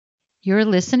You're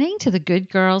listening to the Good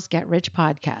Girls Get Rich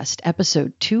podcast,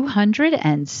 episode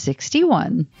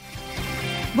 261.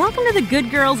 Welcome to the Good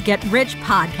Girls Get Rich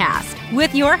podcast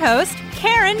with your host,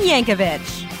 Karen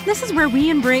Yankovich. This is where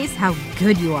we embrace how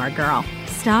good you are, girl.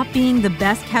 Stop being the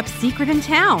best kept secret in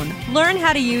town. Learn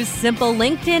how to use simple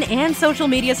LinkedIn and social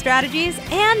media strategies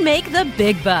and make the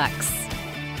big bucks.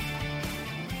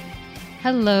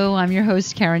 Hello, I'm your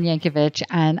host, Karen Yankovich,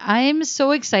 and I'm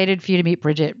so excited for you to meet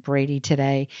Bridget Brady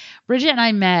today. Bridget and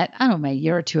I met, a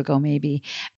year or two ago maybe,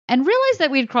 and realized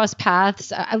that we'd crossed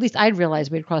paths. At least I'd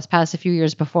realized we'd crossed paths a few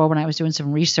years before when I was doing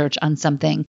some research on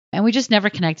something. And we just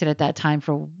never connected at that time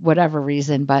for whatever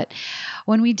reason. But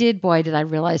when we did, boy, did I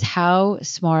realize how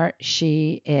smart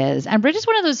she is. And Bridget's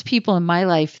one of those people in my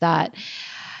life that,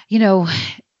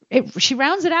 she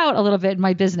rounds it out a little bit in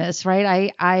my business,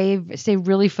 right? I stay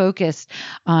really focused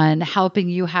on helping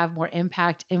you have more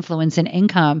impact, influence, and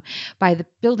income by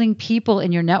building people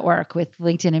in your network with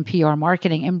LinkedIn and PR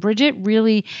marketing. And Bridget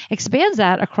really expands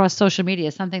that across social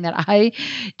media, something that I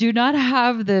do not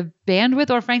have the bandwidth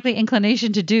or frankly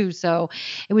inclination to do. So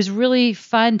it was really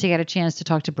fun to get a chance to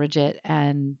talk to Bridget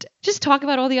and just talk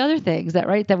about all the other things that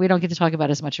we don't get to talk about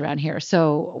as much around here.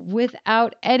 So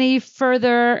without any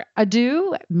further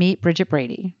ado, meet Bridget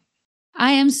Brady.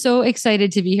 I am so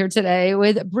excited to be here today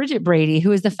with Bridget Brady,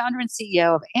 who is the founder and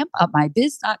CEO of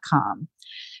ampupmybiz.com.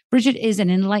 Bridget is an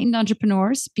enlightened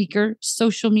entrepreneur, speaker,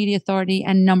 social media authority,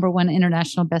 and #1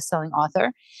 international best-selling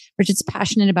author. Bridget's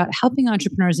passionate about helping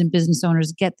entrepreneurs and business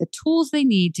owners get the tools they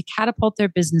need to catapult their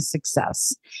business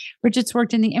success. Bridget's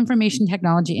worked in the information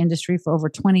technology industry for over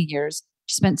 20 years.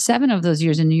 She spent 7 of those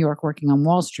years in New York working on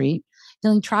Wall Street.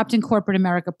 Feeling trapped in corporate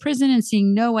America prison and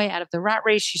seeing no way out of the rat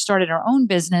race, she started her own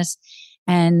business.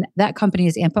 And that company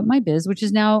is Amp Up My Biz, which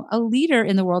is now a leader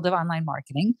in the world of online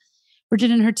marketing. Bridget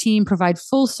and her team provide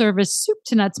full service soup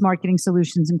to nuts marketing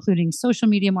solutions, including social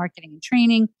media marketing and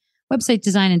training, website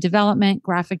design and development,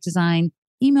 graphic design,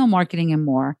 email marketing, and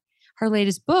more. Her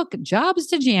latest book, Jobs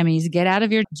to Jammies, Get Out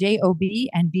of Your JOB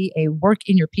and Be a Work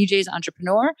in Your PJs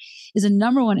Entrepreneur, is a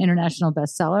 #1 international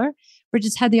bestseller.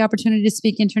 Bridget's had the opportunity to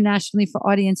speak internationally for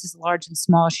audiences large and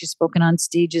small. She's spoken on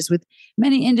stages with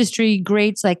many industry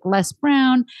greats like Les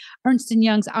Brown, Ernst &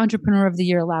 Young's Entrepreneur of the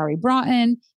Year, Larry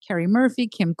Broughton, Kerry Murphy,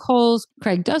 Kim Coles,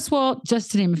 Craig Duswalt,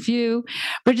 just to name a few.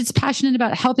 Bridget's passionate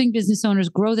about helping business owners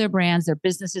grow their brands, their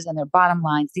businesses, and their bottom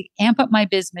lines. The Amp Up My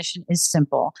Biz mission is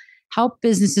simple. Help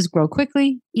businesses grow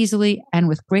quickly, easily, and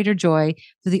with greater joy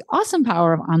through the awesome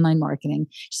power of online marketing.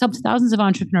 She's helped thousands of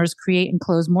entrepreneurs create and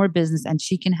close more business, and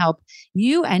she can help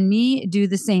you and me do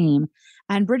the same.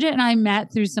 And Bridget and I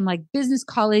met through some business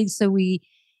colleagues, so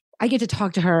I get to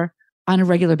talk to her on a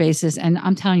regular basis. And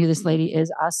I'm telling you, this lady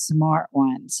is a smart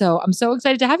one. So I'm so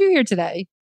excited to have you here today.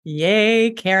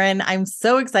 Yay, Karen. I'm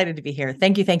so excited to be here.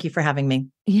 Thank you for having me.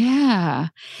 Yeah.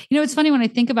 It's funny when I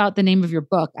think about the name of your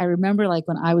book, I remember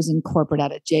when I was in corporate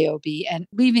at a JOB and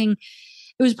leaving,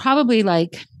 it was probably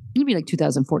maybe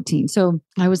 2014. So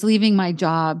I was leaving my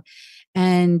job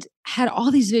and had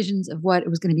all these visions of what it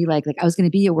was going to be like. I was going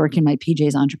to be a work in my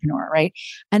PJs entrepreneur, right?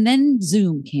 And then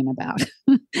Zoom came about.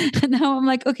 And now I'm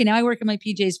okay, now I work in my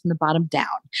PJs from the bottom down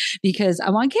because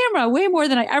I'm on camera way more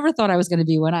than I ever thought I was going to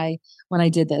be when I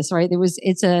did this, right?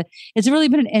 It's really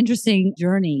been an interesting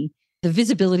journey, the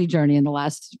visibility journey in the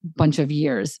last bunch of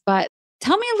years. But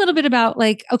tell me a little bit about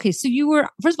okay, so you were,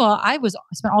 first of all, I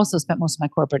also spent most of my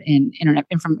corporate in internet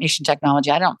information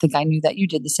technology. I don't think I knew that you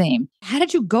did the same. How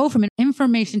did you go from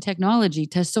information technology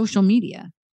to social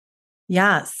media?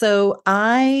 Yeah. So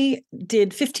I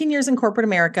did 15 years in corporate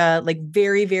America,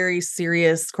 very, very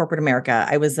serious corporate America.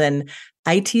 I was an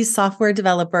IT software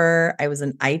developer. I was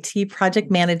an IT project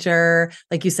manager.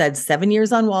 Like you said, 7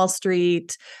 years on Wall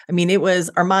Street. I mean, it was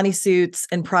Armani suits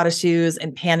and Prada shoes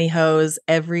and pantyhose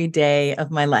every day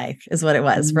of my life is what it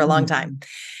was for a long time.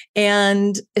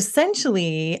 And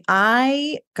essentially,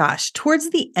 towards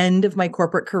the end of my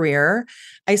corporate career,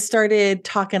 I started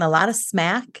talking a lot of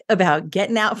smack about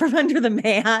getting out from under the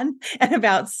man and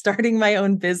about starting my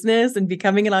own business and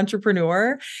becoming an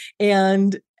entrepreneur.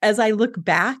 And as I look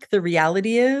back, the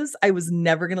reality is I was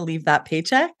never going to leave that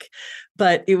paycheck.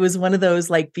 But it was one of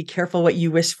those be careful what you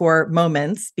wish for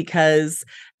moments, because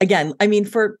again,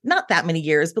 for not that many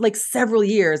years, but several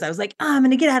years, I was I'm going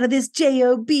to get out of this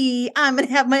JOB. I'm going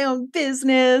to have my own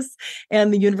business.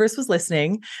 And the universe was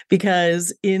listening,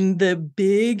 because in the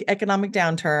big economic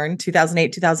downturn,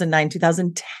 2008, 2009,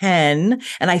 2010,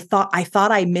 and I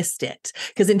thought I missed it,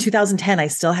 because in 2010, I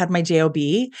still had my JOB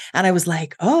and I was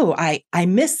oh, I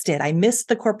missed it. I missed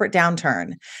the corporate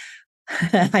downturn.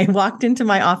 I walked into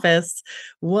my office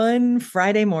one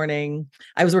Friday morning.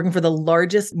 I was working for the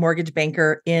largest mortgage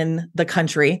banker in the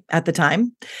country at the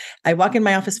time. I walk in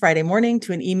my office Friday morning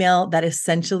to an email that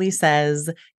essentially says,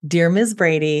 "Dear Ms.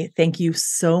 Brady, thank you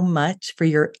so much for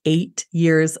your 8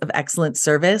 years of excellent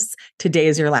service. Today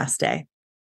is your last day."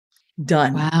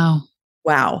 Done. Wow.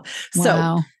 Wow. So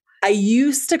Wow. I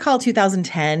used to call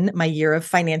 2010 my year of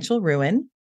financial ruin.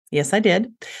 Yes, I did.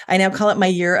 I now call it my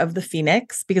year of the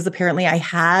Phoenix because apparently I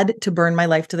had to burn my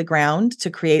life to the ground to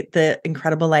create the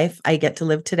incredible life I get to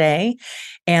live today.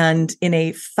 And in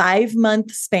a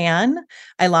 5-month span,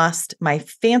 I lost my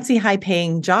fancy high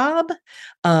paying job.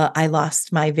 I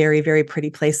lost my very, very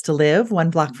pretty place to live, 1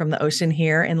 block from the ocean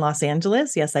here in Los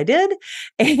Angeles. Yes, I did.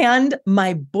 And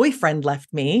my boyfriend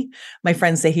left me. My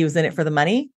friends say he was in it for the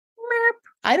money.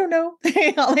 I don't know.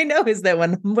 All I know is that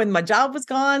when my job was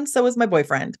gone, so was my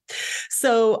boyfriend.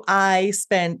 So I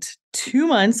spent 2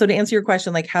 months. So to answer your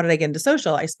question, like, how did I get into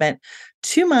social? I spent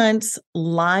 2 months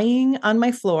lying on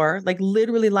my floor, like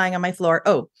literally lying on my floor.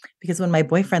 Oh, because when my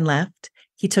boyfriend left,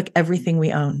 he took everything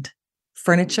we owned,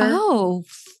 furniture, Oh,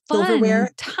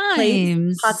 silverware, fun plates,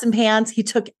 times. pots and pans. He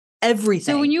took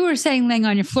everything. So when you were saying laying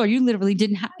on your floor, you literally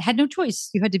didn't had no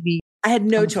choice. You had to be I had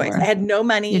no on the choice. floor. I had no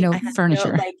money. You know, I had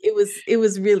furniture. like it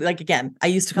was really like, again, I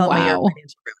used to call it my year of Wow.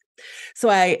 financial ruin. So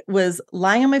I was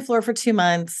lying on my floor for 2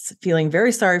 months, feeling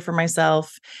very sorry for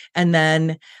myself. And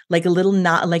then like a little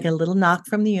knock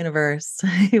from the universe.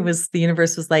 The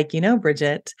universe was like,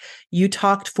 Bridget, you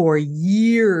talked for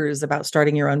years about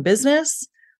starting your own business.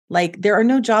 Like, there are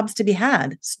no jobs to be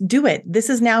had. Do it.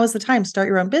 Now is the time. Start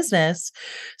your own business.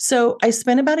 So I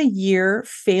spent about a year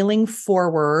failing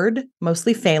forward,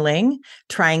 mostly failing,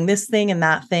 trying this thing and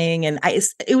that thing. And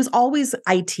it was always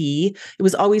IT. It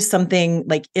was always something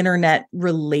like internet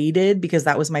related because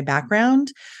that was my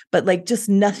background, but like just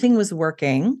nothing was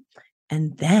working.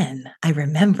 And then I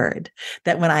remembered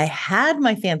that when I had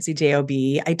my fancy job,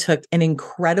 I took an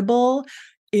incredible,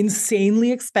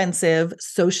 insanely expensive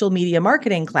social media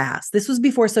marketing class. This was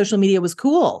before social media was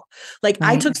cool. Like,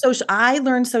 Right. I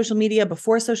learned social media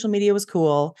before social media was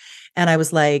cool. And I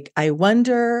was like, I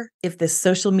wonder if this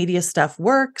social media stuff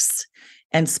works.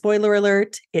 And spoiler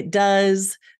alert, it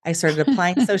does. I started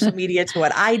applying social media to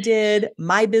what I did.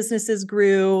 My businesses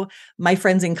grew. My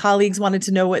friends and colleagues wanted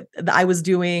to know what I was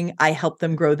doing. I helped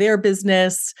them grow their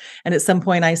business. And at some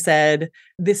point I said,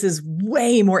 it's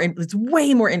way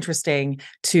more interesting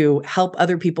to help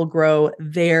other people grow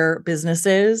their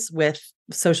businesses with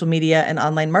social media and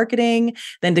online marketing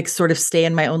than to sort of stay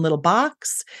in my own little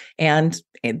box. And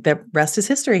the rest is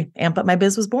history. Amp Up My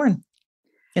Biz was born.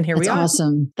 And here we are.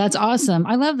 Awesome. That's awesome.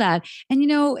 I love that. And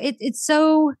it's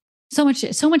so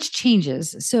much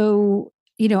changes. So,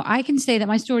 I can say that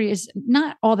my story is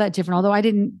not all that different, although I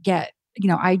didn't get,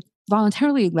 I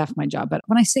voluntarily left my job. But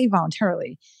when I say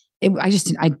voluntarily,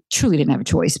 I truly didn't have a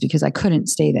choice because I couldn't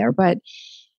stay there. But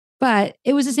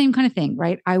it was the same kind of thing,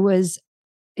 right? I was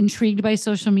intrigued by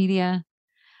social media.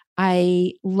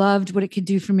 I loved what it could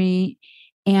do for me.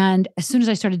 And as soon as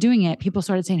I started doing it, people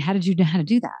started saying, how did you know how to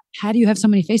do that? How do you have so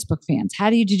many Facebook fans?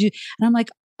 Did you? And I'm like,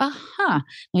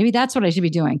 maybe that's what I should be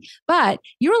doing. But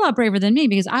you're a lot braver than me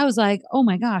because I was like, oh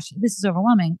my gosh, this is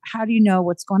overwhelming. How do you know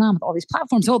what's going on with all these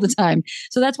platforms all the time?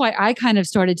 So that's why I kind of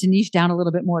started to niche down a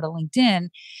little bit more to LinkedIn,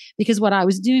 because what I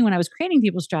was doing when I was creating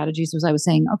people's strategies was I was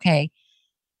saying, okay,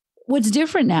 what's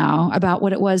different now about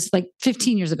what it was like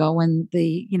 15 years ago when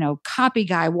the, copy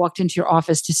guy walked into your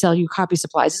office to sell you copy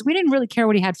supplies is we didn't really care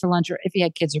what he had for lunch or if he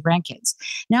had kids or grandkids.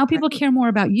 Now people care more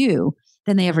about you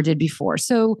than they ever did before.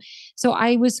 So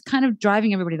I was kind of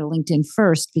driving everybody to LinkedIn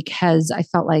first because I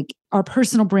felt like our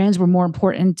personal brands were more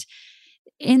important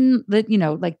in the,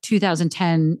 like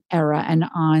 2010 era and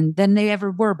on than they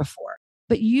ever were before.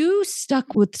 But you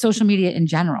stuck with social media in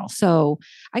general. So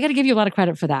I got to give you a lot of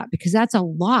credit for that because that's a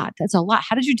lot. That's a lot.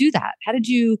 How did you do that? How do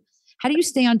you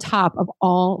stay on top of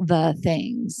all the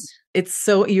things?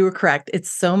 You were correct.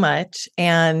 It's so much.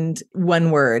 And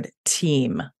one word,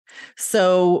 team.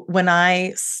 So when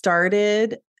I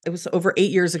started, it was over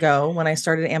 8 years ago when I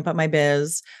started Amp Up My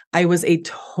Biz, I was a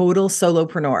total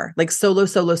solopreneur, like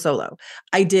solo.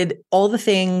 I did all the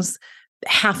things,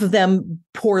 half of them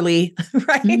poorly,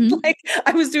 right? Mm-hmm. Like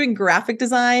I was doing graphic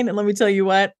design. And let me tell you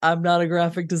what, I'm not a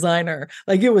graphic designer.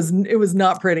 Like it was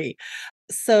not pretty.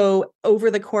 So over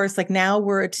the course, like now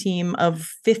we're a team of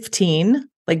 15,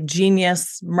 like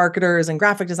genius marketers and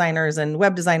graphic designers and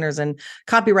web designers and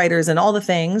copywriters and all the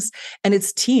things. And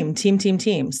it's team.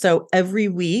 So every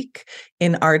week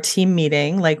in our team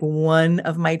meeting, like one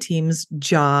of my team's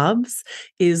jobs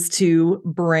is to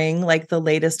bring like the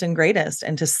latest and greatest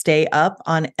and to stay up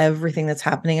on everything that's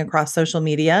happening across social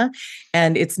media.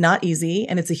 And it's not easy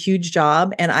and it's a huge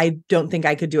job. And I don't think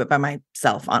I could do it by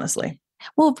myself, honestly.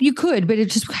 Well, you could, but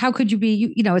it's just, how could you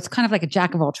be, it's kind of like a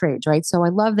jack of all trades, right? So I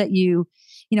love that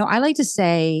I like to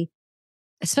say,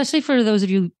 especially for those of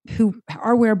you who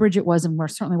are where Bridget was and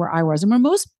certainly where I was and where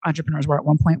most entrepreneurs were at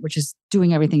one point, which is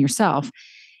doing everything yourself,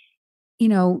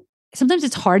 sometimes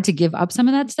it's hard to give up some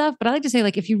of that stuff. But I like to say,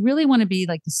 like, if you really want to be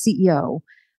like the CEO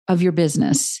of your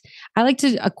business, I like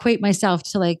to equate myself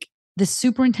to like the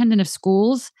superintendent of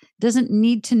schools doesn't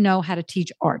need to know how to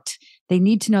teach art. They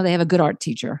need to know they have a good art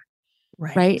teacher.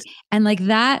 Right. And like,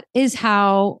 that is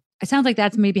how it sounds like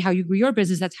that's maybe how you grew your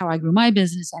business. That's how I grew my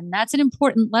business. And that's an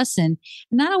important lesson,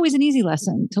 not always an easy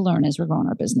lesson to learn as we're growing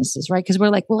our businesses, right? Because we're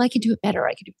like, well, I could do it better.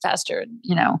 I could do it faster.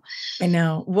 I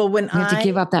know. Well, when we have to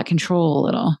give up that control a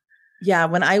little. Yeah.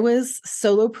 When I was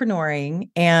solopreneuring,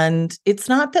 and it's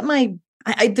not that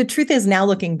the truth is, now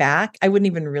looking back, I wouldn't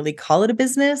even really call it a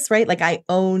business, right? Like, I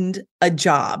owned a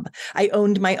job. I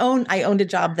owned a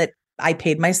job that I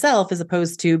paid myself as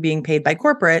opposed to being paid by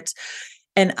corporate.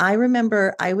 And I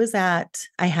remember I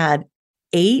had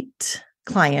 8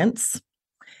 clients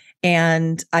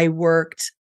and I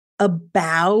worked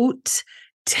about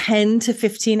 10 to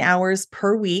 15 hours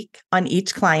per week on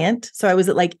each client. So I was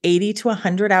at like 80 to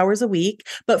 100 hours a week,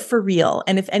 but for real.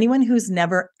 And if anyone who's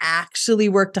never actually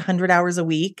worked 100 hours a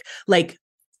week, like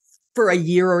for a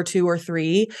year or 2 or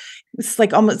 3, it's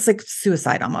like almost like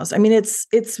suicide almost. I mean, it's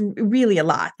really a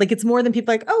lot. Like, it's more than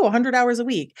people like, 100 hours a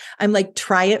week. I'm like,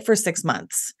 try it for 6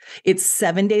 months. It's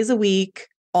 7 days a week,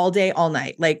 all day, all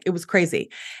night. Like, it was crazy.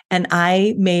 And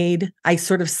I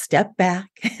sort of stepped back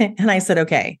and I said,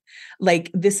 okay,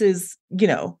 like, this is,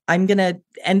 I'm going to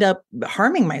end up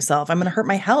harming myself. I'm going to hurt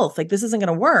my health. Like, this isn't going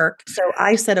to work. So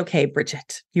I said, okay,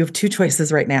 Bridget, you have 2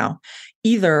 choices right now.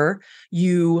 Either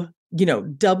you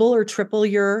double or triple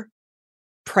your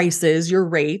prices, your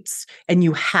rates, and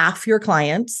you half your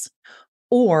clients,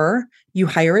 or you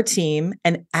hire a team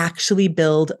and actually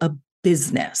build a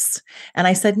business. And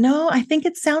I said, no, I think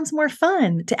it sounds more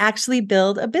fun to actually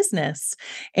build a business.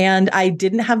 And I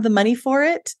didn't have the money for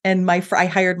it. And I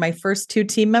hired my first 2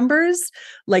 team members,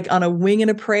 like on a wing and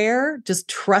a prayer, just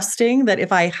trusting that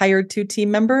if I hired 2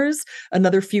 team members,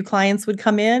 another few clients would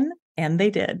come in, and they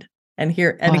did. And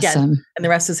awesome. Again, and the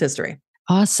rest is history.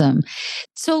 Awesome.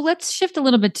 So let's shift a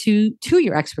little bit to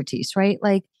your expertise, right?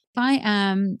 Like, if I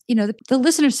am, the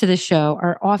listeners to this show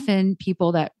are often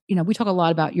people that, we talk a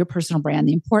lot about your personal brand,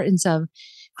 the importance of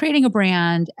creating a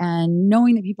brand and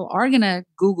knowing that people are going to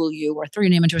Google you or throw your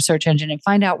name into a search engine and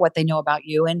find out what they know about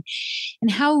you, and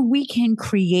how we can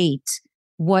create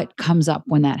what comes up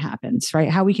when that happens,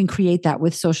 right? How we can create that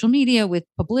with social media, with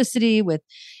publicity, with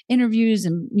interviews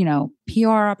and, PR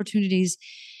opportunities.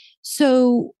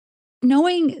 So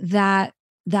knowing that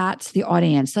that's the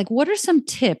audience, like, what are some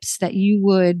tips that you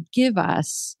would give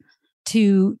us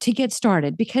to get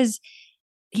started? Because,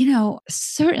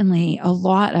 certainly a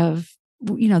lot of,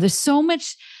 there's so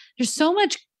much,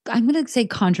 I'm going to say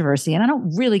controversy, and I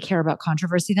don't really care about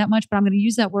controversy that much, but I'm going to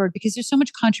use that word because there's so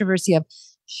much controversy of,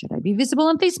 should I be visible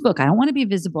on Facebook? I don't want to be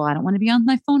visible. I don't want to be on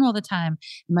my phone all the time.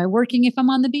 Am I working if I'm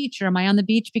on the beach, or am I on the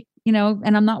beach,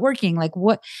 and I'm not working? Like,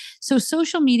 what? So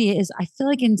social media is, I feel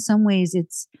like in some ways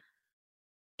it's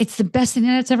the best thing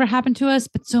that's ever happened to us,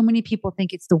 but so many people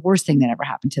think it's the worst thing that ever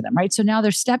happened to them, right? So now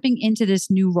they're stepping into this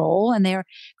new role and they're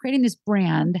creating this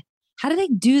brand. How do they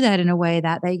do that in a way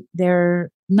that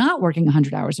they're not working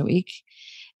 100 hours a week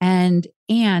and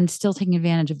still taking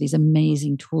advantage of these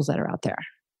amazing tools that are out there?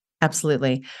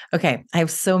 Absolutely. Okay. I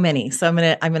have so many. So I'm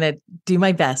going to do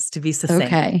my best to be succinct.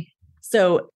 Okay.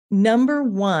 So number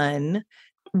 1,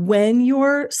 when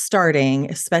you're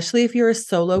starting, especially if you're a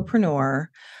solopreneur,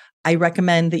 I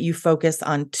recommend that you focus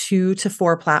on 2 to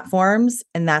 4 platforms,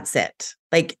 and that's it.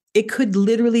 Like, it could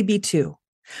literally be 2,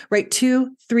 right?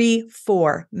 2, 3,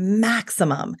 4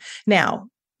 maximum. Now,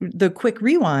 the quick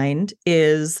rewind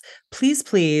is,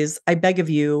 please, I beg of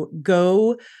you,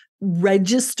 go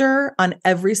register on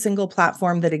every single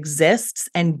platform that exists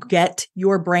and get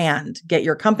your brand, get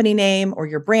your company name or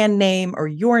your brand name or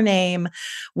your name.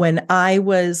 When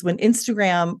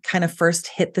Instagram kind of first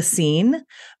hit the scene,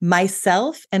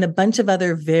 myself and a bunch of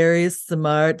other very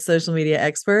smart social media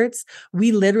experts,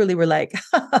 we literally were like,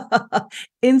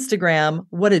 Instagram,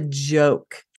 what a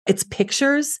joke. It's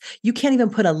pictures. You can't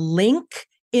even put a link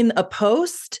in a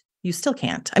post. You still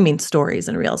can't. I mean, stories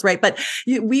and reels, right? But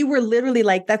we were literally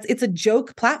like, it's a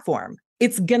joke platform.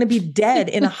 It's going to be dead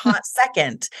in a hot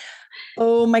second.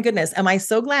 Oh my goodness. Am I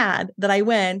so glad that I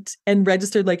went and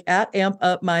registered like at Amp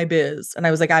Up My Biz. And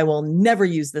I was like, I will never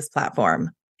use this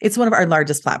platform. It's one of our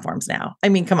largest platforms now. I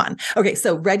mean, come on. Okay.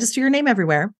 So register your name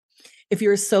everywhere. If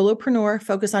you're a solopreneur,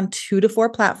 focus on 2 to 4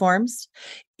 platforms.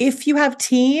 If you have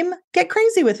team, get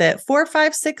crazy with it. 4,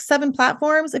 5, 6, 7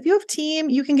 platforms. If you have team,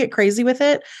 you can get crazy with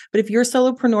it. But if you're a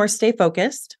solopreneur, stay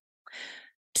focused.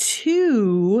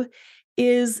 2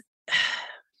 is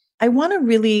I want to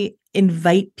really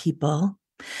invite people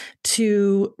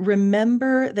to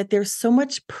remember that there's so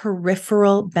much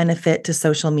peripheral benefit to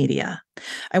social media.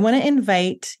 I want to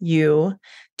invite you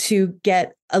to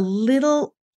get a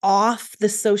little off the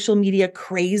social media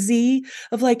crazy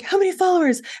of like how many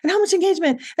followers and how much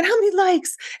engagement and how many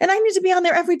likes and I need to be on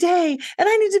there every day and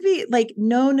I need to be like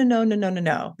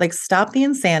no. Like stop the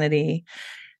insanity.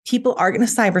 People are going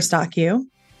to cyber stalk you.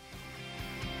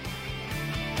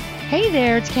 Hey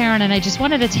there, it's Karen, and I just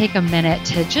wanted to take a minute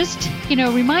to just,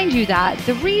 remind you that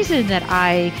the reason that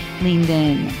I leaned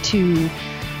in to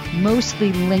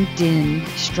mostly LinkedIn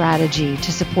strategy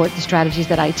to support the strategies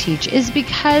that I teach is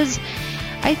because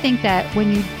I think that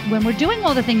when we're doing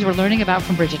all the things we're learning about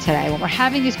from Bridget today, when we're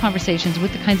having these conversations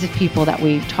with the kinds of people that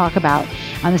we talk about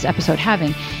on this episode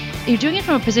you're doing it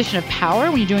from a position of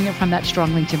power when you're doing it from that strong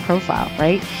LinkedIn profile,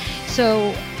 right?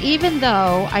 So even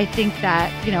though I think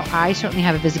that, I certainly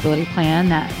have a visibility plan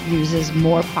that uses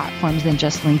more platforms than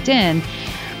just LinkedIn,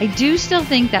 I do still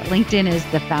think that LinkedIn is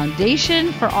the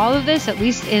foundation for all of this, at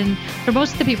least for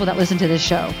most of the people that listen to this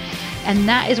show. And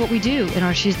that is what we do in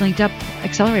our She's Linked Up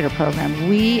Accelerator program.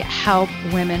 We help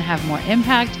women have more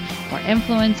impact, more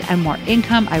influence, and more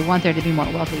income. I want there to be more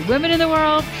wealthy women in the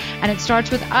world. And it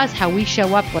starts with us, how we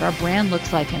show up, what our brand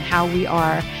looks like, and how we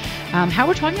are, how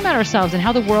we're talking about ourselves and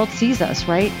how the world sees us,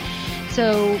 right?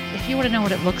 So if you want to know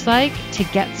what it looks like to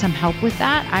get some help with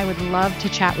that, I would love to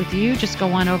chat with you. Just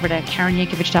go on over to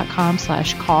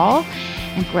KarenYankovich.com/call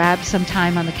and grab some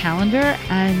time on the calendar.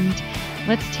 And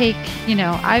let's take,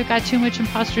 I've got too much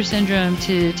imposter syndrome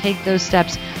to take those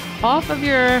steps off of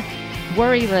your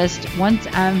worry list once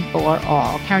and for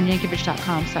all.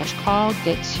 KarenYankovich.com/call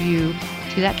gets you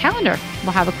to that calendar.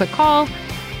 We'll have a quick call.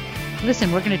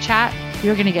 Listen, we're going to chat.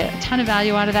 You're going to get a ton of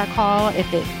value out of that call.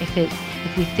 If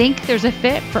we think there's a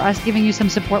fit for us giving you some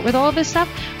support with all of this stuff,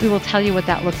 we will tell you what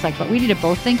that looks like. But we need to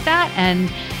both think that.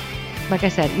 And like I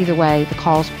said, either way, the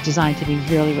call's designed to be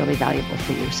really, really valuable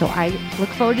for you. So I look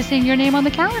forward to seeing your name on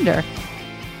the calendar.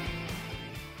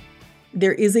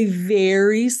 There is a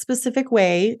very specific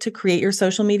way to create your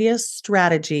social media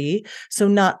strategy. So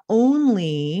not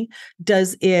only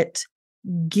does it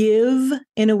give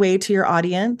in a way to your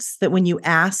audience that when you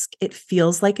ask, it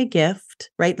feels like a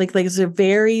gift, right? Like it's a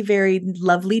very, very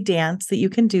lovely dance that you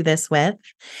can do this with.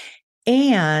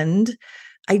 And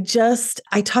I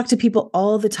talk to people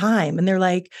all the time and they're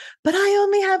like, but I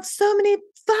only have so many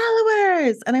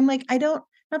followers. And I'm like, not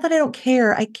that I don't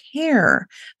care. I care.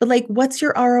 But like, what's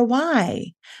your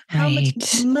ROI? How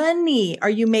much money are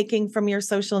you making from your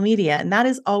social media? And that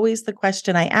is always the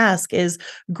question I ask is,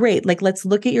 great, like, let's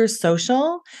look at your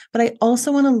social, but I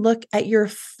also want to look at your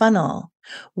funnel.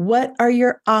 What are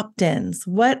your opt-ins?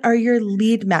 What are your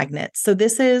lead magnets? So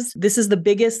this is the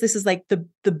biggest, this is like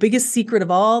the biggest secret of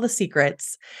all the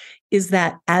secrets is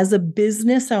that as a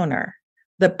business owner,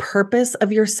 the purpose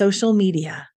of your social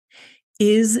media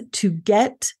is to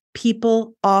get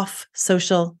people off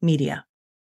social media.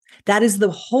 That is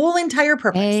the whole entire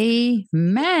purpose.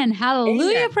 Amen.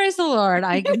 Hallelujah. Amen. Praise the Lord.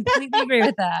 I completely agree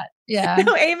with that. Yeah.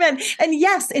 No, amen. And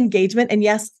yes, engagement and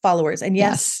yes, followers and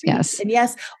yes, and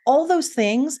yes, all those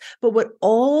things. But what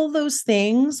all those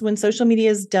things, when social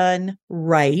media is done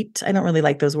right, I don't really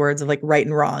like those words of like right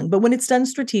and wrong, but when it's done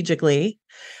strategically,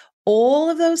 all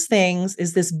of those things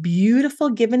is this beautiful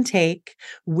give and take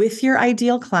with your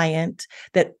ideal client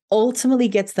that ultimately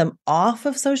gets them off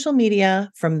of social media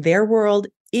from their world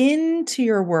into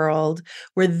your world,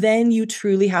 where then you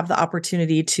truly have the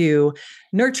opportunity to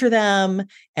nurture them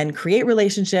and create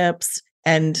relationships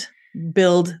and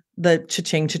build the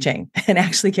cha-ching and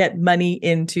actually get money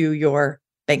into your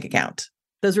bank account.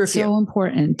 Those are a few. So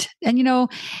important. And,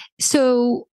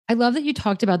 so I love that you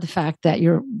talked about the fact that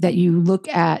you look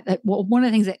at, well, one of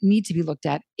the things that need to be looked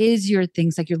at is your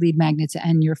things like your lead magnets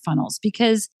and your funnels.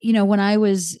 Because, when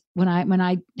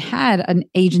I had an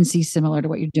agency similar to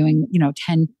what you're doing,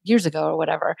 10 years ago or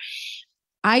whatever,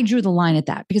 I drew the line at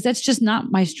that because that's just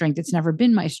not my strength. It's never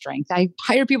been my strength. I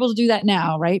hire people to do that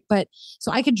now. Right. But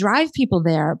so I could drive people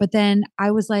there, but then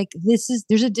I was like,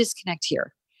 there's a disconnect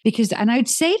here. Because, and I'd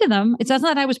say to them, it's not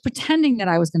that I was pretending that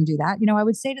I was going to do that. I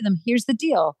would say to them, here's the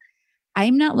deal.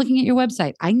 I'm not looking at your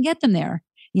website. I can get them there,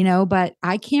 but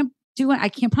I can't do it. I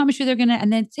can't promise you they're going to,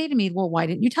 and then say to me, well, why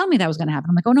didn't you tell me that was going to happen?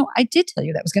 I'm like, oh no, I did tell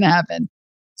you that was going to happen.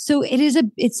 So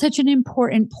it's such an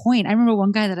important point. I remember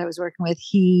one guy that I was working with,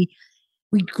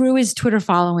 we grew his Twitter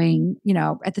following.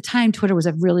 At the time, Twitter was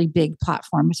a really big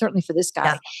platform, certainly for this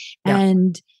guy. Yeah.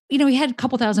 And, he had a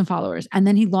couple thousand followers, and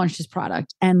then he launched his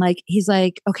product, and he's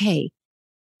like, okay,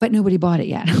 but nobody bought it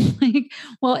yet. I'm like,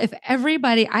 well, if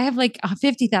everybody, I have like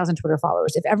 50,000 Twitter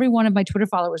followers. If every one of my Twitter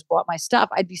followers bought my stuff,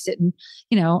 I'd be sitting,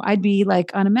 I'd be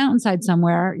like on a mountainside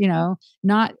somewhere,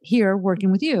 not here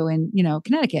working with you in,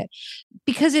 Connecticut,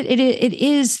 because it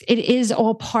is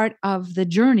all part of the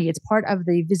journey. It's part of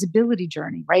the visibility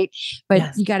journey, right? But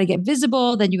yes, you got to get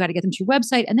visible, then you got to get them to your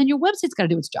website, and then your website's got to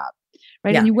do its job.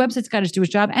 Right. Yeah. And your website's got to do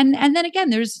its job. And then again,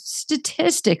 there's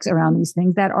statistics around these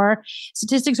things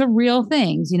statistics are real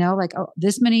things, like, oh,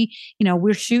 this many,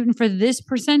 we're shooting for this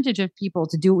percentage of people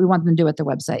to do what we want them to do at the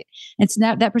website. It's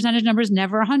not, that percentage number is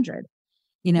never 100,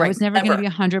 right, it's never going to be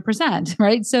 100%.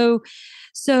 Right. So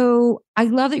I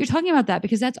love that you're talking about that,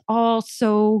 because that's all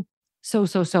so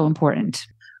important.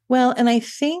 Well, and I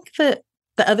think that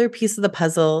the other piece of the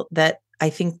puzzle that I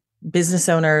think business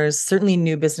owners, certainly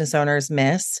new business owners,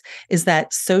 miss is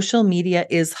that social media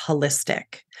is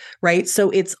holistic, right? So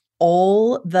it's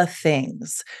all the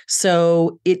things.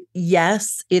 So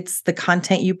it's the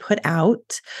content you put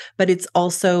out, but it's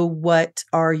also what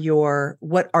are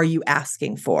you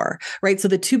asking for, right? So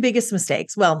the two biggest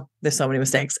mistakes, well, there's so many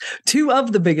mistakes. Two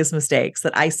of the biggest mistakes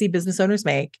that I see business owners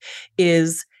make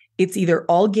is it's either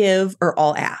all give or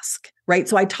all ask. Right.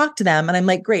 So I talk to them and I'm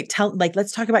like, great,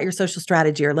 let's talk about your social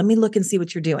strategy, or let me look and see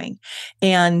what you're doing.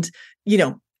 And,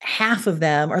 half of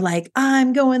them are like,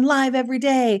 I'm going live every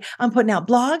day. I'm putting out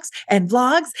blogs and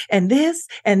vlogs and this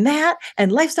and that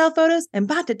and lifestyle photos and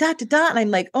da. And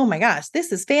I'm like, oh my gosh,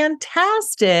 this is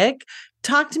fantastic.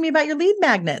 Talk to me about your lead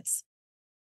magnets.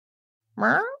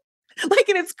 And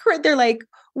they're like,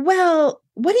 well,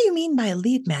 what do you mean by a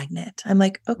lead magnet? I'm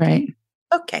like, okay. Right.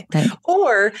 Okay. Right.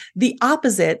 Or the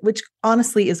opposite, which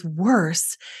honestly is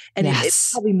worse. And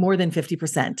it's probably more than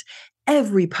 50%.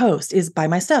 Every post is buy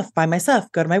my stuff, go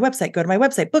to my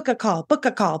website, book a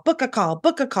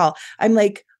call. I'm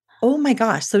like, oh my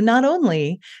gosh. So not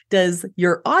only does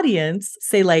your audience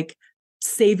say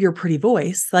save your pretty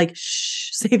voice,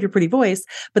 save your pretty voice,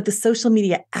 but the social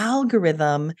media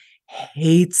algorithm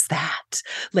hates that.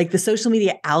 The social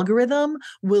media algorithm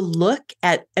will look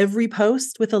at every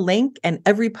post with a link and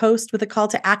every post with a call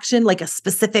to action, like a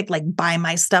specific, buy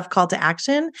my stuff call to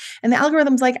action. And the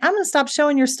algorithm's like, I'm going to stop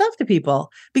showing your stuff to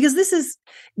people because this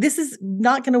is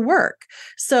not going to work.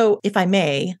 So if I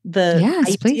may,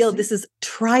 this is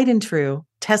tried and true,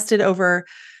 tested over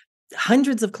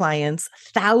hundreds of clients,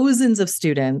 thousands of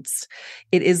students.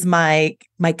 It is my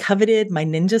coveted, my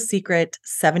ninja secret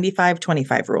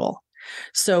 75-25 rule.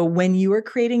 So when you are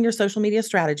creating your social media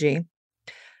strategy,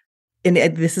 and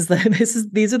these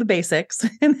are the basics,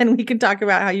 and then we can talk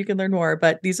about how you can learn more,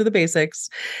 but these are the basics.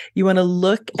 You want to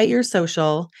look at your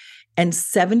social, and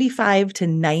 75 to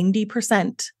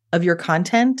 90% of your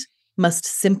content must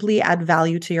simply add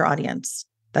value to your audience.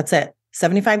 That's it.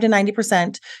 75 to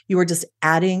 90%, you are just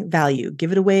adding value.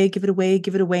 Give it away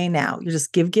now. You're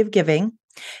just giving.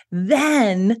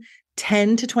 Then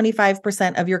 10 to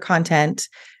 25% of your content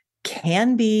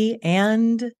can be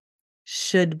and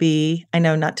should be, I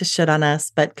know not to shit on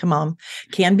us, but come on,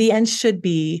 can be and should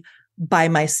be buy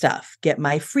my stuff, get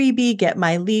my freebie, get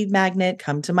my lead magnet,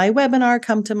 come to my webinar,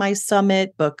 come to my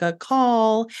summit, book a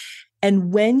call.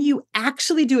 And when you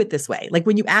actually do it this way,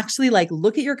 when you actually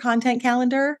look at your content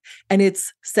calendar and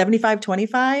it's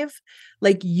 75-25,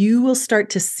 you will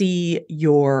start to see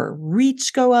your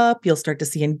reach go up. You'll start to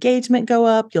see engagement go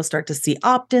up. You'll start to see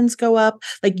opt-ins go up.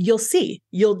 You'll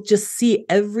just see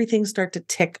everything start to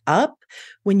tick up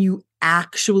when you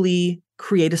actually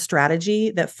create a strategy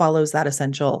that follows that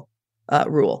essential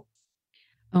rule.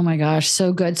 Oh my gosh,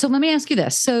 so good. So let me ask you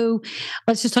this. So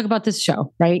let's just talk about this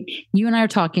show, right? You and I are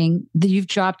talking that you've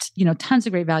dropped, tons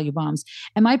of great value bombs.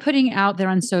 Am I putting out there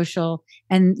on social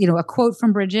and, a quote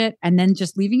from Bridget and then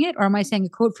just leaving it? Or am I saying a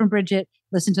quote from Bridget,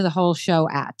 listen to the whole show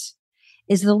at?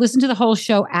 Is the listen to the whole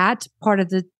show at part of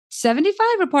the 75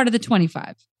 or part of the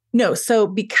 25? No. So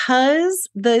because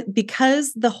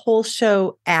the whole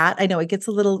show I know it gets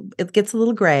a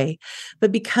little gray,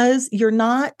 but because you're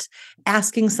not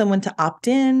asking someone to opt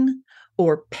in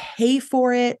or pay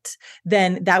for it,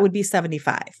 then that would be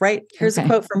 75, right? Here's a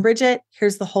quote from Bridget.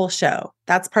 Here's the whole show.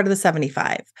 That's part of the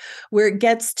 75. Where it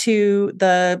gets to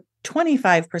the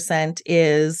 25%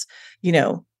 is,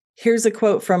 here's a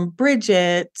quote from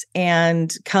Bridget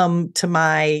and come to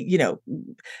my,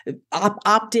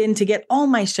 opt in to get all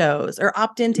my shows or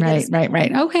opt in to get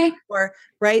right. Okay. Or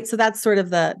right. So that's sort of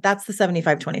that's the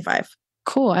 75-25.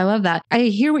 Cool. I love that. I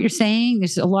hear what you're saying.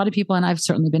 There's a lot of people, and I've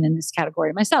certainly been in this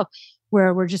category myself,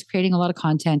 where we're just creating a lot of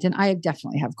content. And I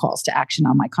definitely have calls to action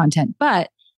on my content. But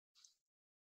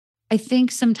I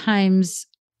think sometimes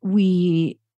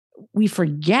we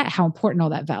forget how important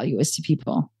all that value is to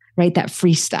people, right? That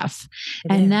free stuff.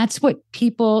 That's where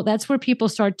people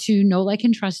start to know, like,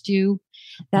 and trust you.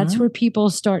 That's where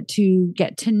people start to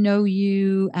get to know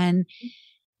you. And,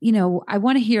 I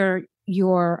want to hear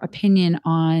your opinion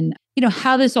on,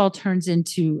 how this all turns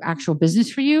into actual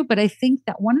business for you. But I think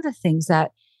that one of the things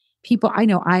that people, I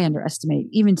know I underestimate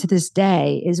even to this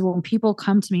day, is when people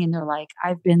come to me and they're like,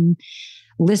 I've been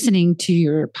listening to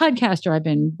your podcast, or I've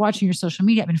been watching your social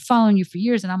media, I've been following you for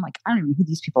years. And I'm like, I don't even know who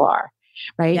these people are.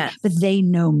 Right. Yes. But they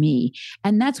know me.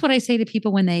 And that's what I say to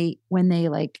people when they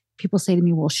like, people say to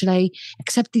me, well, should I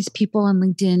accept these people on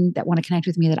LinkedIn that want to connect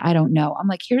with me that I don't know? I'm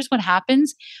like, here's what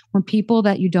happens when people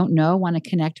that you don't know want to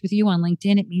connect with you on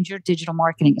LinkedIn. It means your digital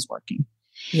marketing is working.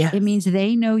 Yeah. It means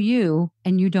they know you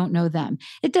and you don't know them.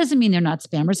 It doesn't mean they're not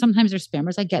spammers. Sometimes they're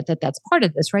spammers. I get that that's part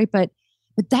of this, right? But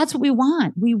that's what we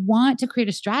want. We want to create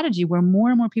a strategy where more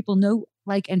and more people know,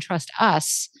 like, and trust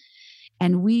us.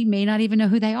 And we may not even know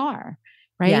who they are,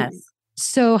 right? Yes.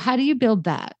 So how do you build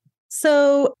that?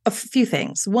 So a few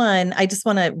things. One, I just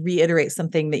want to reiterate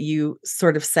something that you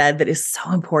sort of said that is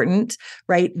so important,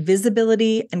 right?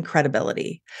 Visibility and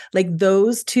credibility. Like,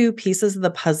 those two pieces of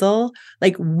the puzzle,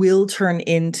 like, will turn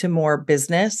into more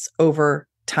business over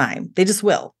time. They just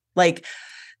will. Like,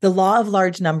 the law of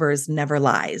large numbers never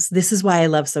lies. This is why I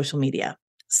love social media.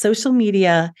 Social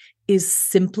media is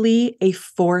simply a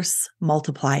force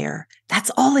multiplier.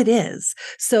 That's all it is.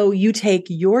 So you take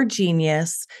your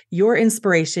genius, your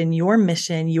inspiration, your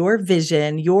mission, your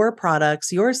vision, your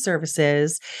products, your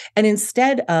services, and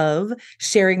instead of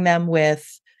sharing them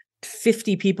with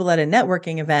 50 people at a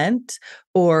networking event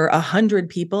or 100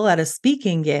 people at a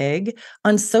speaking gig,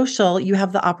 on social, you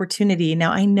have the opportunity.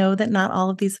 Now, I know that not all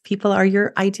of these people are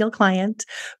your ideal client,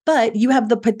 but you have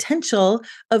the potential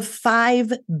of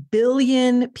 5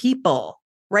 billion people,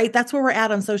 right? That's where we're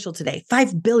at on social today.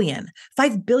 5 billion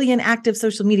active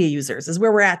social media users is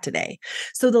where we're at today.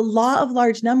 So the law of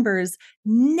large numbers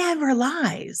never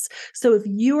lies. So if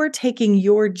you are taking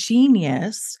your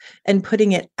genius and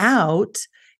putting it out,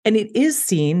 and it is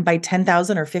seen by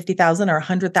 10,000 or 50,000 or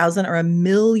 100,000 or 1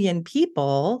 million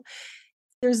people,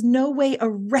 there's no way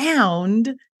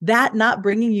around that not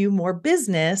bringing you more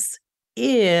business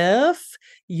if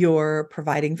you're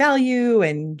providing value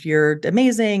and you're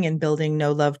amazing and building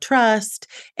know, love, trust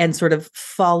and sort of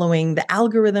following the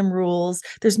algorithm rules.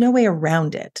 There's no way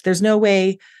around it. There's no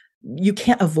way. You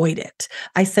can't avoid it.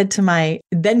 I said to my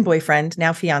then boyfriend,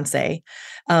 now fiance,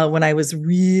 when I was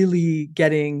really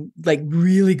getting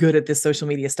really good at this social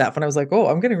media stuff. And I was like, oh,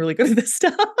 I'm getting really good at this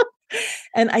stuff.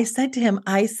 And I said to him,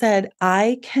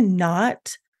 I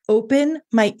cannot open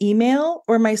my email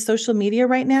or my social media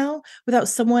right now without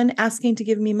someone asking to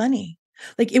give me money.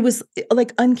 Like, it was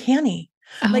like uncanny.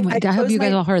 Oh my God, I hope you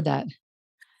guys all heard that.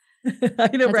 I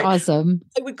know, That's right? Awesome.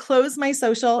 I would close my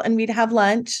social and we'd have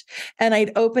lunch and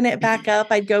I'd open it back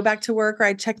up. I'd go back to work or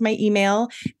I'd check my email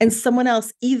and someone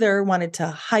else either wanted to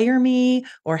hire me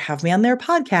or have me on their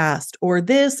podcast or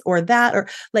this or that. Or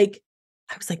I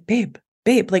was like, babe,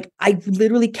 like, I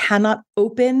literally cannot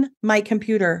open my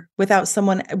computer without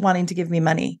someone wanting to give me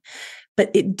money. But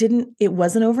it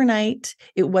wasn't overnight.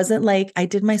 It wasn't like I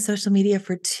did my social media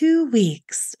for 2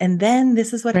 weeks and then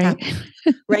this is what happened,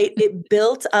 right? It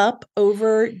built up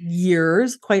over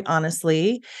years, quite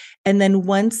honestly. And then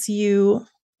you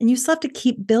still have to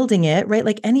keep building it, right?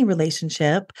 Like any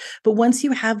relationship. But once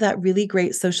you have that really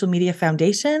great social media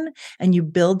foundation and you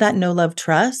build that know, love,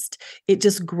 trust, it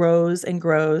just grows and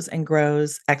grows and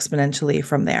grows exponentially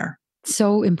from there.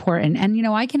 So important. And,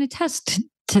 I can attest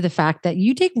to the fact that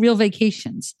you take real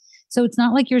vacations. So it's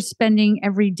not like you're spending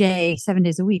every day, 7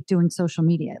 days a week doing social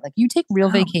media. Like, you take real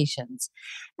vacations.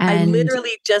 And I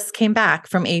literally just came back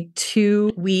from a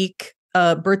 2-week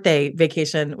birthday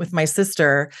vacation with my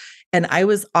sister and I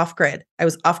was off grid.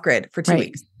 For 2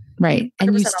 weeks. Right.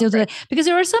 And you still do it because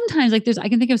there are sometimes I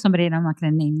can think of somebody, and I'm not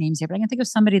going to name names here, but I can think of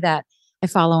somebody that I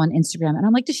follow on Instagram and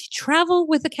I'm like, does she travel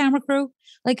with a camera crew?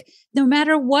 Like, no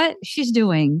matter what she's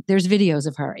doing, there's videos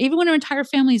of her, even when her entire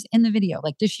family is in the video.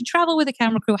 Like, does she travel with a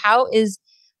camera crew? How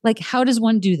does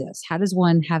one do this? How does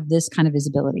one have this kind of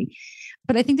visibility?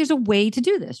 But I think there's a way to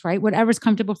do this, right? Whatever's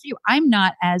comfortable for you. It's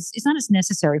not as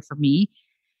necessary for me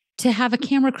to have a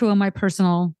camera crew on my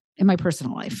personal in my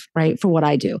personal life, right? For what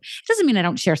I do. It doesn't mean I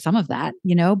don't share some of that,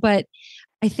 but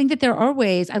I think that there are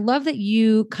ways. I love that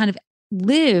you kind of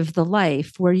live the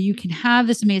life where you can have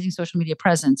this amazing social media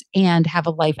presence and have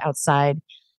a life outside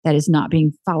that is not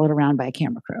being followed around by a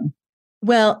camera crew.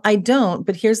 Well, I don't,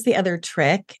 but here's the other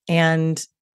trick. And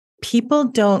people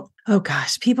don't, oh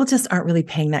gosh, people just aren't really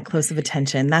paying that close of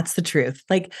attention. That's the truth.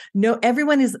 Like, no,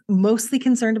 everyone is mostly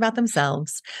concerned about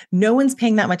themselves. No one's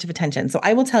paying that much of attention. So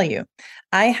I will tell you,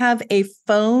 I have a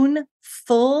phone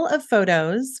full of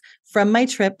photos from my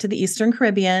trip to the Eastern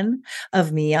Caribbean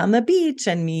of me on the beach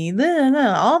and me,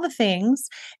 all the things.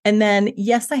 And then,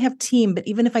 yes, I have team, but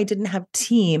even if I didn't have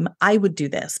team, I would do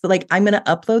this. But like, I'm going to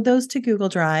upload those to Google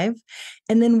Drive,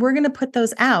 and then we're going to put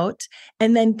those out.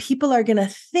 And then people are going to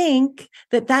think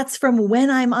that that's from when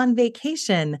I'm on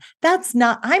vacation. That's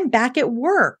not, I'm back at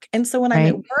work. And so when I'm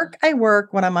at work, I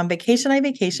work. When I'm on vacation, I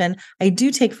vacation. I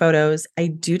do take photos. I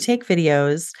do take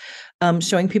videos.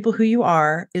 Showing people who you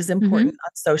are is important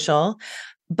on social,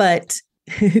 but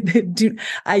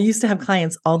I used to have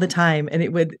clients all the time, and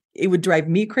it would drive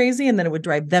me crazy, and then it would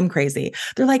drive them crazy.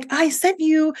 They're like, I sent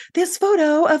you this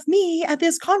photo of me at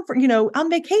this conference, on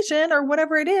vacation or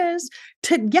whatever it is,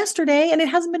 to yesterday, and it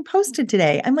hasn't been posted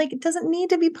today. I'm like, it doesn't need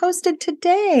to be posted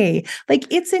today. Like,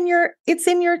 it's in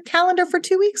your calendar for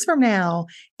 2 weeks from now.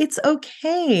 It's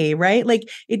okay, right? Like,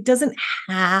 it doesn't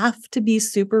have to be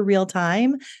super real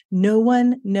time. No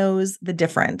one knows the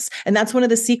difference. And that's one of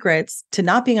the secrets to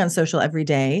not being on social every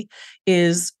day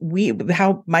is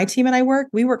how my team and I work.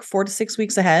 We work 4 to 6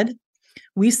 weeks ahead.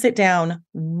 We sit down,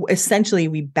 essentially,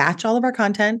 we batch all of our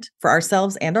content for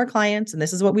ourselves and our clients. And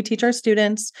this is what we teach our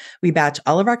students. We batch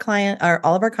all of our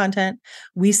content.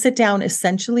 We sit down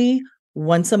essentially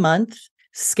once a month,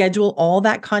 schedule all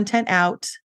that content out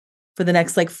for the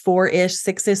next like 4-ish,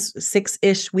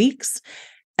 6-ish weeks,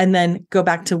 and then go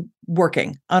back to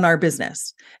working on our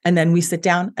business. And then we sit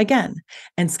down again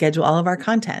and schedule all of our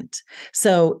content.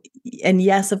 So, and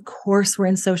yes, of course, we're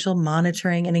in social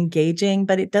monitoring and engaging,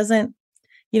 but it doesn't,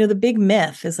 the big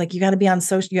myth is like, you got to be on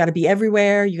social, you got to be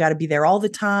everywhere, you got to be there all the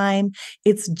time.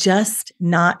 It's just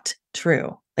not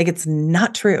true. Like, it's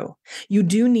not true. You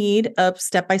do need a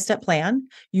step-by-step plan.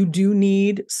 You do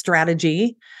need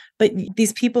strategy. But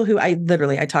these people who I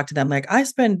talk to them like, I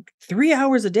spend 3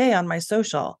 hours a day on my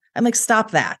social. I'm like,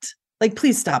 stop that. Like,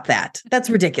 please stop that.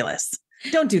 That's ridiculous.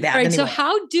 Don't do that. Right. Anyway. So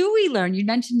how do we learn? You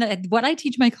mentioned that what I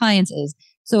teach my clients is,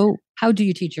 so how do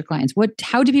you teach your clients?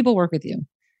 How do people work with you?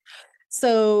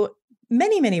 So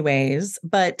many, many ways,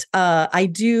 but I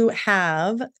do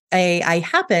have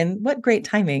what great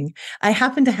timing. I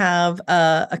happen to have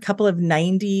a couple of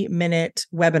 90-minute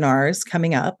webinars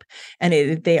coming up,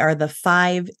 and they are the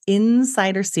 5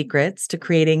 insider secrets to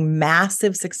creating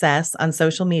massive success on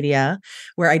social media,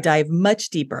 where I dive much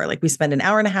deeper. Like, we spend an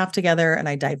hour and a half together, and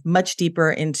I dive much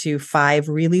deeper into 5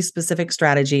 really specific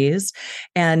strategies.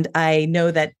 And I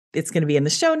know that it's going to be in the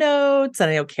show notes,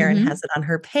 and I know Karen has it on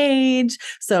her page.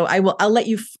 So I'll let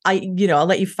you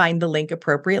find the link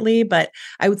appropriately, but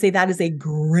I would say that is a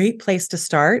great place to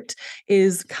start,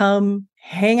 is come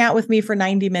hang out with me for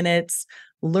 90 minutes,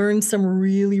 learn some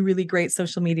really, really great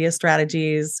social media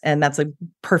strategies. And that's a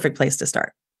perfect place to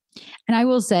start. And I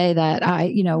will say that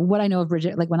what I know of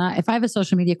Bridget, like if I have a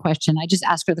social media question, I just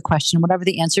ask her the question, whatever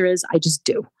the answer is, I just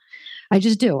do. I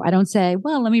don't say,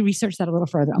 well, let me research that a little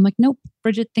further. I'm like, nope,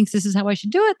 Bridget thinks this is how I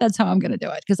should do it. That's how I'm going to do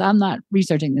it, because I'm not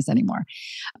researching this anymore.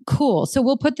 Cool. So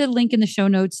we'll put the link in the show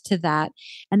notes to that.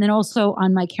 And then also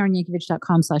on my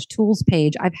KarenYankovich.com/tools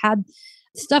page, I've had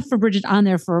stuff for Bridget on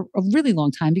there for a really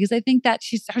long time, because I think that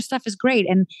her stuff is great.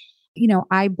 And,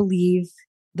 I believe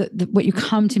what you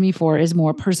come to me for is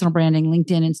more personal branding,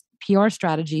 LinkedIn, and PR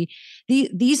strategy.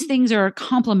 These things are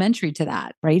complementary to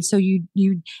that, right? So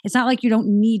it's not like you don't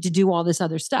need to do all this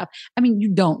other stuff. I mean, you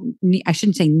don't need, I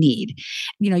shouldn't say need,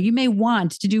 you may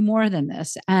want to do more than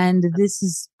this. And this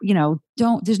is,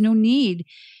 there's no need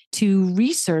to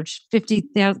research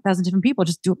 50,000 different people.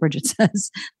 Just do what Bridget says.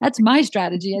 That's my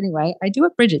strategy anyway. I do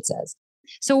what Bridget says.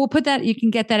 So we'll put that, you can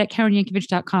get that at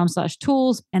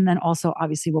KarenYankovich.com/tools. And then also,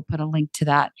 obviously, we'll put a link to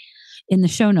that in the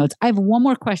show notes. I have one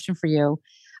more question for you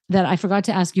that I forgot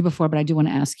to ask you before, but I do want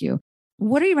to ask you.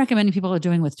 What are you recommending people are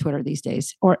doing with Twitter these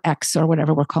days, or X, or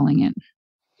whatever we're calling it?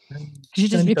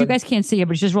 If you guys can't see it,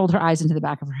 but she just rolled her eyes into the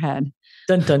back of her head.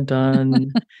 Dun, dun,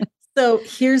 dun. So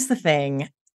here's the thing.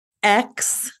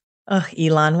 X,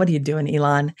 Elon, what are you doing,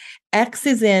 Elon? X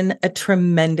is in a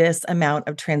tremendous amount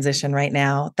of transition right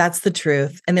now. That's the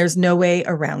truth. And there's no way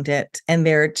around it. And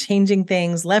they're changing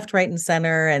things left, right, and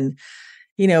center. And,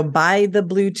 buy the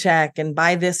blue check and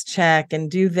buy this check and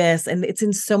do this. And it's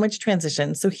in so much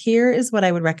transition. So here is what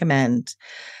I would recommend.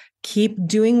 keep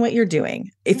doing what you're doing.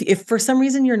 If for some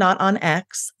reason you're not on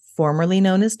X, formerly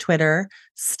known as Twitter,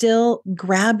 still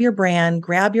grab your brand,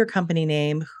 grab your company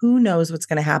name. Who knows what's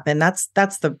going to happen? That's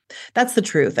the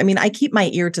truth. I mean, I keep my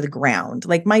ear to the ground.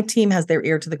 Like my team has their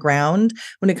ear to the ground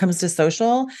when it comes to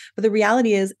social. But the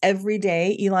reality is every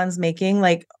day Elon's making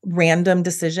like random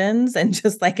decisions and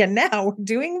just like, and now we're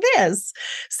doing this.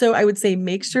 So I would say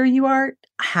make sure you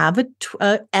have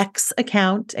a X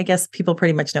account. I guess people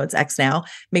pretty much know it's X now.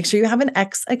 Make sure you have an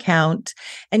X account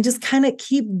and just kind of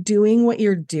keep doing what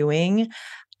you're doing.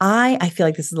 I feel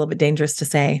like this is a little bit dangerous to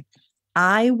say.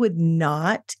 I would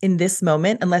not in this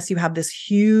moment, unless you have this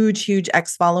huge, huge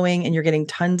X following and you're getting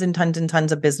tons and tons and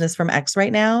tons of business from X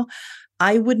right now,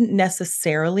 I wouldn't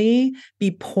necessarily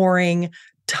be pouring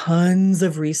tons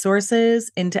of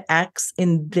resources into X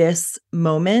in this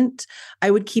moment.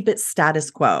 I would keep it status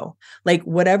quo. Like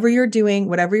whatever you're doing,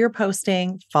 whatever you're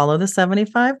posting, follow the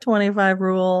 75-25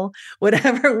 rule,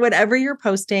 whatever you're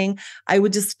posting, I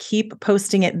would just keep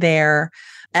posting it there.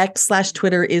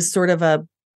 X/Twitter is sort of a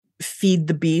feed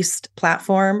the beast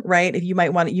platform, right? If you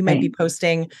might be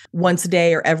posting once a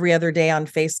day or every other day on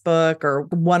Facebook or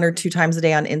 1 or 2 times a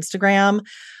day on Instagram.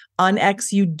 On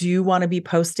X, you do want to be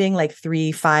posting like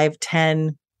 3, 5,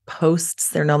 10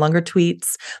 posts. They're no longer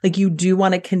tweets. Like you do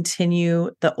want to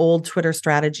continue the old Twitter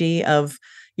strategy of,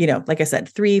 like I said,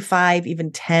 3, 5,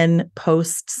 even 10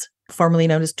 posts, formerly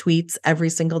known as tweets, every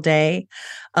single day.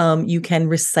 You can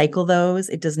recycle those.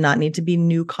 It does not need to be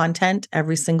new content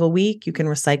every single week. You can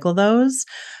recycle those.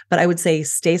 But I would say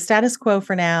stay status quo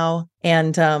for now.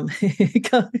 And come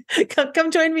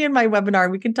join me in my webinar.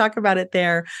 We can talk about it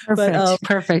there.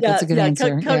 Perfect. That's a good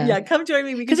answer. Come join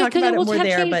me. We can talk about it more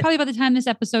there. But probably by the time this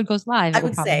episode goes live, I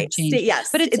would say, yes.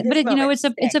 But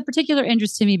it's a particular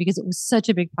interest to me because it was such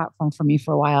a big platform for me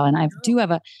for a while, and I do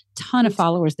have a ton of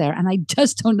followers there, and I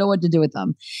just don't know what to do with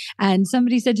them. And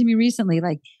somebody said to me recently,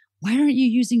 like, why aren't you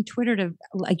using Twitter to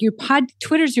like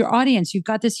Twitter's your audience? You've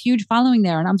got this huge following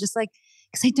there, and I'm just like,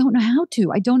 because I don't know how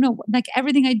to. I don't know. Like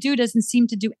everything I do doesn't seem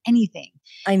to do anything.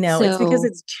 I know. It's because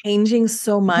it's changing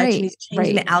so much. And he's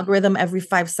changing the algorithm every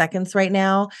 5 seconds right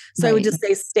now. So I would just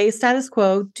say, stay status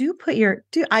quo. I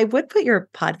would put your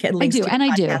podcast. I do. And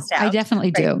I do. I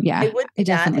definitely do. Yeah. I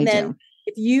definitely do.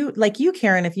 If you, like you,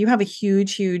 Karen, if you have a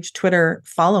huge, huge Twitter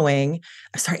following,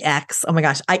 X, oh my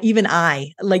gosh, like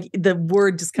the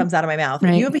word just comes out of my mouth.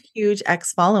 If you have a huge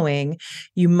X following,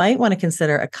 you might want to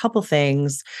consider a couple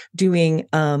things, doing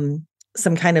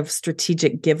some kind of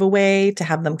strategic giveaway to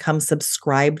have them come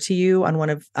subscribe to you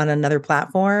on another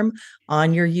platform,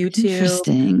 on your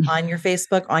YouTube, on your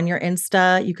Facebook, on your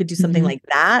Insta. You could do something like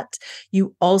that.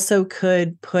 You also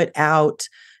could put out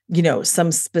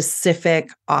some specific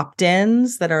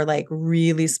opt-ins that are like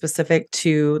really specific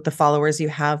to the followers you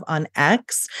have on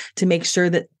X to make sure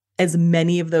that as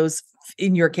many of those,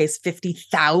 in your case,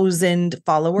 50,000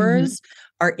 followers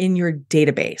are in your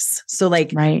database. So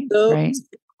like those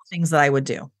things that I would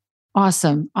do.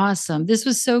 Awesome. This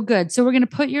was so good. So we're going to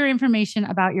put your information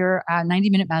about your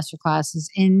 90-minute masterclasses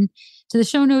into the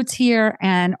show notes here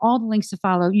and all the links to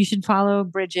follow. You should follow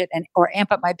Bridget or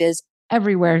Amp Up My Biz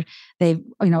everywhere.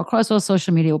 Across all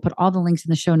social media. We'll put all the links in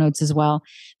the show notes as well.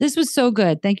 This was so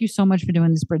good. Thank you so much for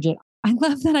doing this, Bridget. I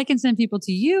love that I can send people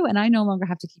to you and I no longer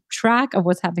have to keep track of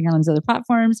what's happening on these other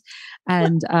platforms.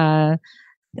 And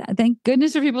thank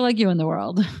goodness for people like you in the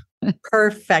world.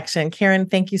 Perfection. Karen,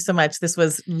 thank you so much. This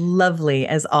was lovely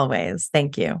as always.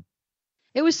 Thank you.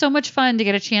 It was so much fun to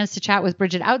get a chance to chat with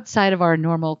Bridget outside of our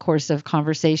normal course of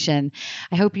conversation.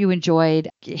 I hope you enjoyed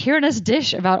hearing us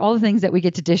dish about all the things that we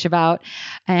get to dish about.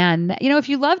 And, if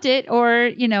you loved it or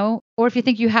if you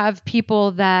think you have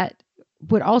people that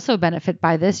would also benefit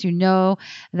by this,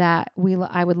 that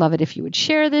I would love it if you would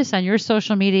share this on your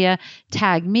social media,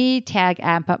 tag me, tag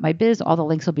Amp Up My Biz. All the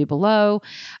links will be below.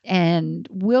 And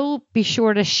we'll be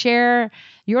sure to share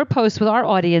your posts with our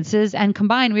audiences and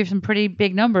combine. We have some pretty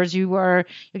big numbers. You'll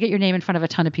get your name in front of a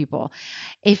ton of people.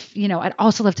 If, I'd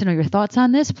also love to know your thoughts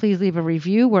on this. Please leave a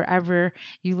review wherever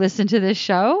you listen to this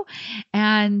show.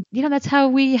 And, that's how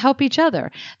we help each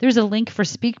other. There's a link for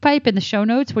SpeakPipe in the show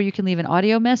notes where you can leave an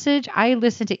audio message. I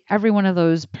listen to every one of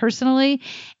those personally,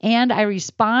 and I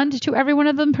respond to every one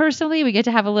of them personally. We get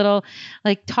to have a little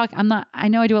talk. I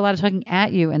know I do a lot of talking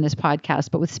at you in this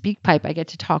podcast, but with SpeakPipe, I get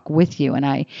to talk with you, and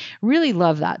I really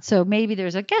love that. So maybe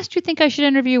there's a guest you think I should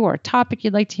interview or a topic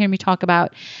you'd like to hear me talk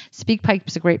about. SpeakPipe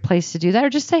is a great place to do that, or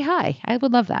just say hi. I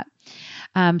would love that.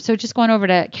 So just go on over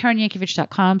to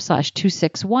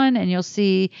KarenYankovich.com/261 and you'll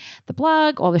see the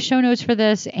blog, all the show notes for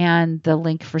this, and the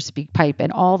link for SpeakPipe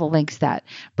and all the links that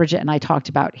Bridget and I talked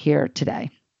about here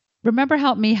today. remember,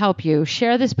 help me help you.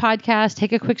 Share this podcast.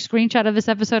 Take a quick screenshot of this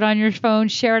episode on your phone.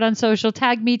 Share it on social.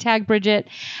 Tag me, tag Bridget.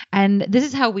 And this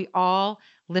is how we all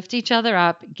lift each other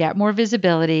up, get more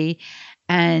visibility,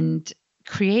 and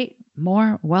create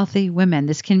more wealthy women.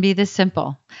 This can be this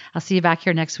simple. I'll see you back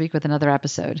here next week with another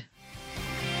episode.